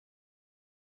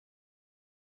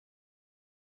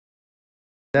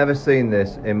Never seen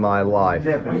this in my life.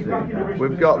 Never seen that.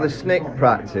 We've got the snick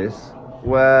practice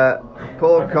where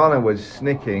Paul Connor was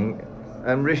snicking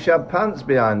and Rishabh Pant's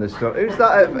behind the stuff. Who's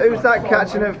that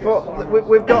catching at foot?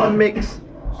 We've got a mix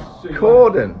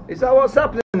cordon. Is that what's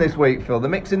happening this week, Phil? They're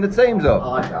mixing the teams up?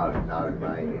 I don't know,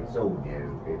 mate. It's all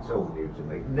new. It's all new to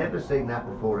me. Never seen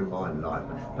that before in my life.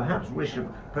 Perhaps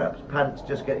Pant's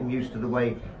just getting used to the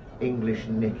way English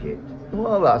nick it.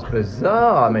 Well, that's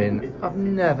bizarre. I mean, I've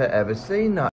never ever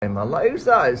seen that in my life. Who's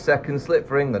that? It's second slip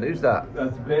for England. Who's that?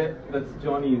 That's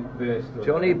Johnny Best.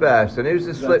 Johnny Best. And who's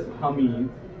the slip? That's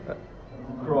Hamid.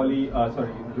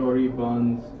 Rory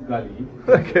Burns Gully.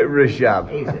 Look at Rishabh.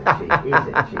 He's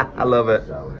a cheat. I love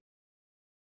it.